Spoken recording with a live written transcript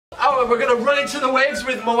Oh, and we're gonna run into the waves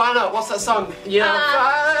with Moana. What's that song? You'll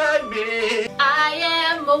find me. I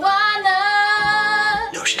am Moana.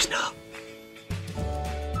 No, she's not.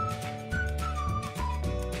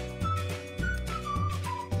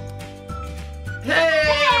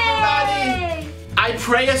 Hey, everybody! I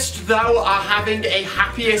prayest thou are having a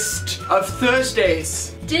happiest of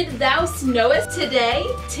Thursdays. Did thou knowest today?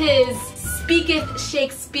 'Tis speaketh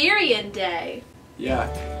Shakespearean day. Yeah.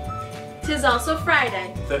 'Tis also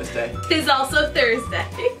Friday. Thursday. 'Tis also Thursday.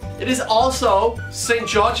 It is also St.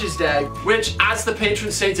 George's Day, which, as the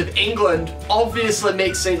patron saint of England, obviously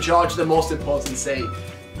makes St. George the most important saint.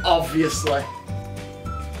 Obviously.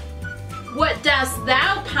 What dost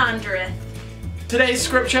thou pondereth? Today's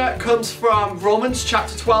scripture comes from Romans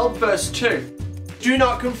chapter 12, verse 2. Do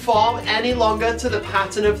not conform any longer to the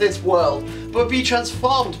pattern of this world, but be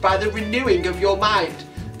transformed by the renewing of your mind.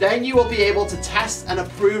 Then you will be able to test and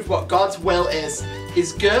approve what God's will is,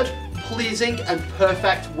 His good, pleasing, and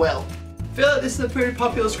perfect will. I feel like this is a pretty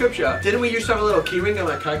popular scripture. Didn't we used to have a little keyring on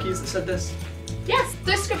our car keys that said this? Yes,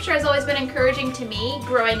 this scripture has always been encouraging to me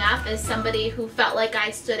growing up as somebody who felt like I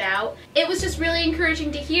stood out. It was just really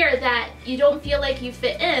encouraging to hear that you don't feel like you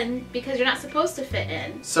fit in because you're not supposed to fit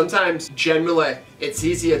in. Sometimes, generally, it's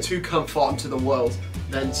easier to conform to the world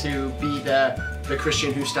than to be the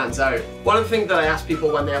Christian who stands out. One of the things that I ask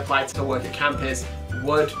people when they apply to work at camp is,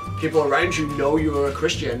 would people around you know you were a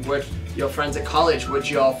Christian? Would your friends at college, would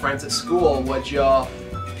your friends at school, would your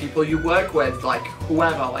people you work with, like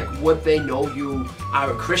whoever, like would they know you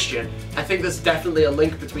are a Christian? I think there's definitely a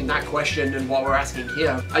link between that question and what we're asking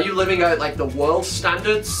here. Are you living out like the world's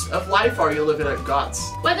standards of life, or are you living out God's?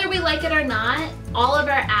 Whether we like it or not, all of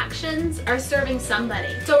our actions are serving somebody.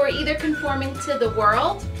 So we're either conforming to the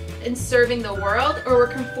world and serving the world, or we're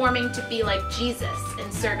conforming to be like Jesus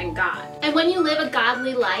and serving God. And when you live a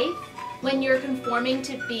godly life, when you're conforming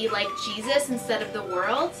to be like Jesus instead of the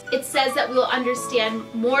world, it says that we'll understand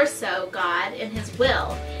more so God and His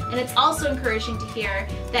will. And it's also encouraging to hear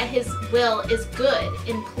that His will is good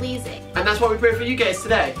and pleasing. And that's what we pray for you guys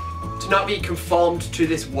today. To not be conformed to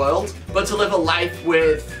this world, but to live a life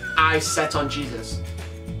with eyes set on Jesus.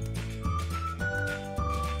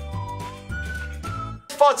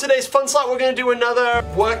 For today's fun slot, we're going to do another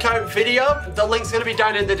workout video. The link's going to be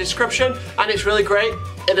down in the description, and it's really great.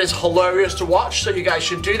 It is hilarious to watch, so you guys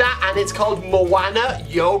should do that, and it's called Moana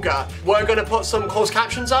Yoga. We're going to put some closed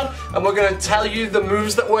captions on, and we're going to tell you the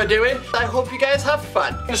moves that we're doing. I hope you guys have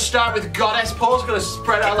fun. I'm going to start with goddess pose. We're going to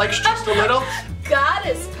spread our legs just a little.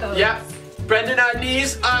 Goddess pose. Yeah. Bending our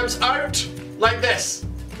knees, arms out, like this.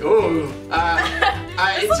 Ooh.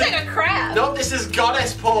 This looks like a crab. No, this is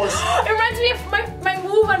goddess pose. It reminds me of my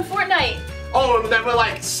move on Fortnite. Oh, and then we're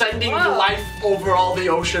like sending life over all the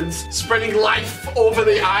oceans, spreading life over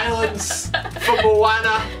the islands for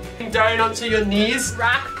Moana. Down onto your knees.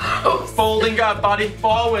 Rock pose. Folding our body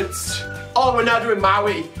forwards. Oh, we're now doing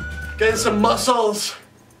Maui. Getting some muscles.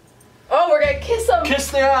 Oh, we're gonna kiss him. Kiss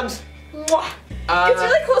the arms. Mwah. It's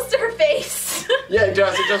really close to her face. Yeah, it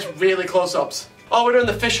does. It does really close-ups. Oh, we're doing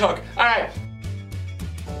the fish hug. Alright.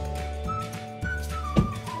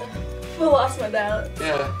 I lost my balance.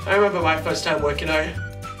 Yeah, I remember my first time working out.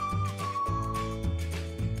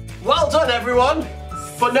 Well done, everyone!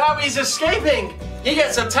 But now he's escaping! He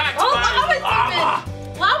gets attacked by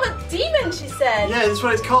lava! Lava demon, she said. Yeah, that's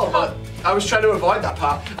what it's called, but I was trying to avoid that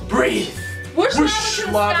part. Breathe! Whoosh,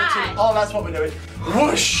 lava to the sky. Oh, that's what we're doing.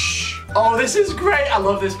 Whoosh! Oh, this is great! I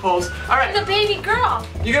love this pose. Alright. The baby girl.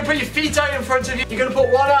 You're gonna put your feet out in front of you. You're gonna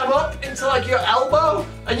put one arm up into like your elbow,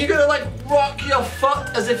 and you're gonna like rock your foot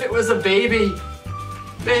as if it was a baby.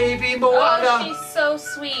 Baby Moana. Oh, she's so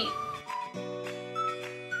sweet.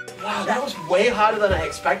 Wow, that was way harder than I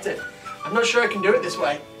expected. I'm not sure I can do it this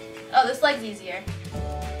way. Oh, this leg's easier.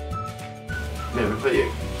 Maybe for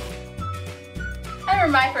you. I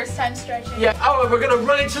remember my first time stretching. Yeah. Oh, and we're gonna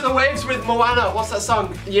run into the waves with Moana. What's that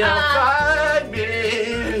song? You'll find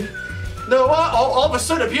me. No, all of a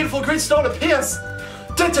sudden, a beautiful green stone appears.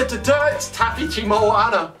 It's Taffy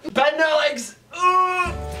Moana. Bend your legs.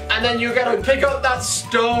 And then you're gonna pick up that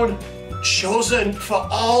stone. Chosen, for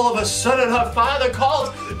all of a sudden her father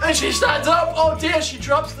calls, and she stands up. Oh dear, she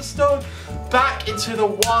drops the stone back into the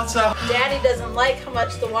water. Daddy doesn't like how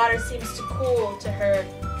much the water seems to cool to her.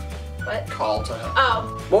 What? Call to her.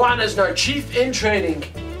 Oh. Moana's now chief in training.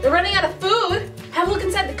 They're running out of food. Have a look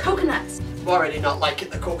inside the coconuts. I'm already not liking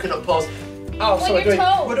the coconut pose. Oh, so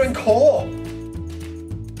we're doing core.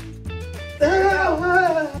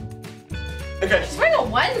 Okay. She's wearing a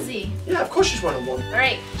onesie. Yeah, of course she's wearing one.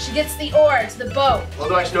 Alright, she gets the oar to the boat.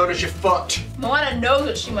 Otherwise known as your foot. Moana knows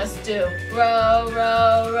what she must do. Row,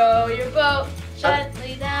 row, row your boat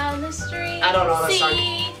gently down the Ministries. I don't know that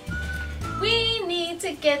song. We need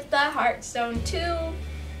to get the Heartstone to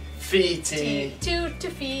Feety. to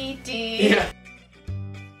Fiti. Yeah.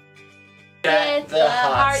 Get the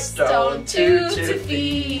Heartstone to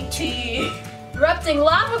Fiti. Erupting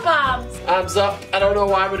lava bombs. Arms up. I don't know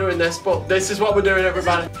why we're doing this, but this is what we're doing,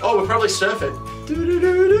 everybody. Oh, we're probably surfing.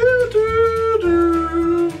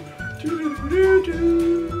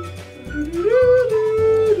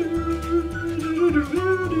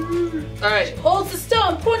 Alright. Holds the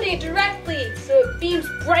stone, pointing it directly so it beams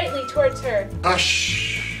brightly towards her.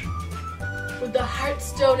 Hush. With the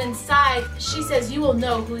Heartstone inside, she says you will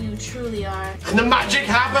know who you truly are. And the magic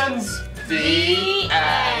happens. The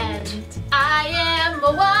end. I am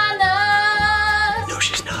Moana. No,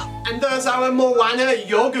 she's not. And there's our Moana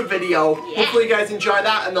yoga video. Yeah. Hopefully you guys enjoy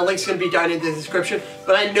that, and the link's going to be down in the description.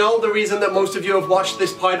 But I know the reason that most of you have watched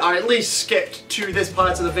this part, or at least skipped to this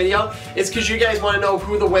part of the video, is because you guys want to know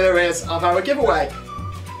who the winner is of our giveaway.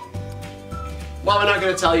 Well, we're not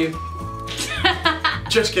going to tell you.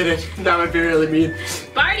 Just kidding. That would be really mean.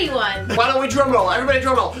 Barney won. Why don't we drum roll? Everybody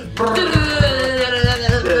drum roll. And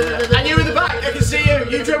you in the back, I can see you.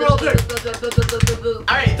 You drum roll too.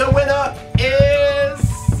 Alright, the winner is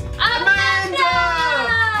Amanda!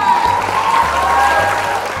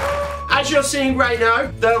 As you're seeing right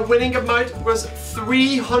now, the winning amount was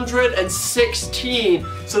 316.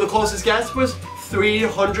 So the closest guess was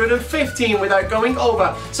 315 without going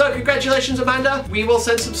over. So congratulations, Amanda. We will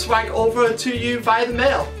send some swag over to you via the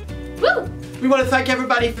mail. Woo! We want to thank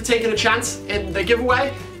everybody for taking a chance in the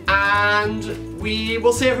giveaway, and we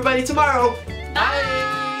will see everybody tomorrow. Bye!